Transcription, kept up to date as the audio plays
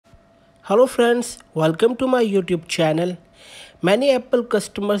Hello friends, welcome to my YouTube channel. Many Apple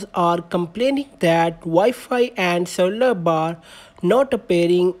customers are complaining that Wi-Fi and cellular bar not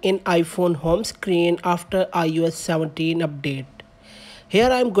appearing in iPhone home screen after iOS 17 update. Here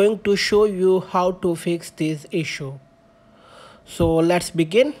I am going to show you how to fix this issue. So let's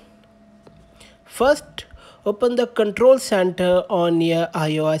begin. First, open the control center on your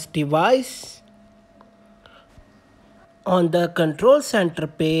iOS device. On the control center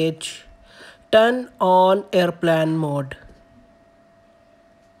page, turn on airplane mode.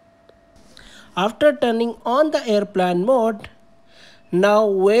 After turning on the airplane mode, now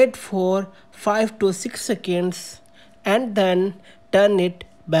wait for 5 to 6 seconds and then turn it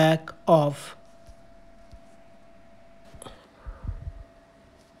back off.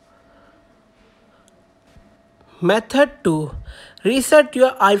 Method 2. Reset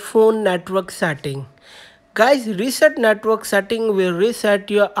your iPhone network setting. Guys, reset network setting will reset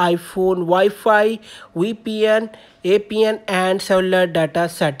your iPhone Wi-Fi, VPN, APN and cellular data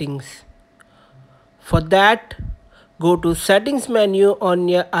settings. For that, go to settings menu on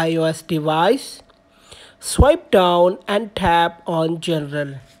your iOS device. Swipe down and tap on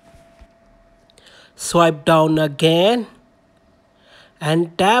general. Swipe down again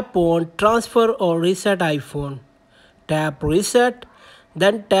and tap on transfer or reset iPhone. Tap reset,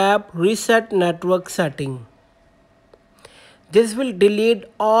 then tap reset network setting. This will delete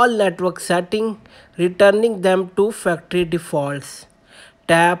all network settings, returning them to factory defaults.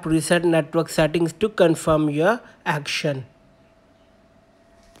 Tap reset network settings to confirm your action.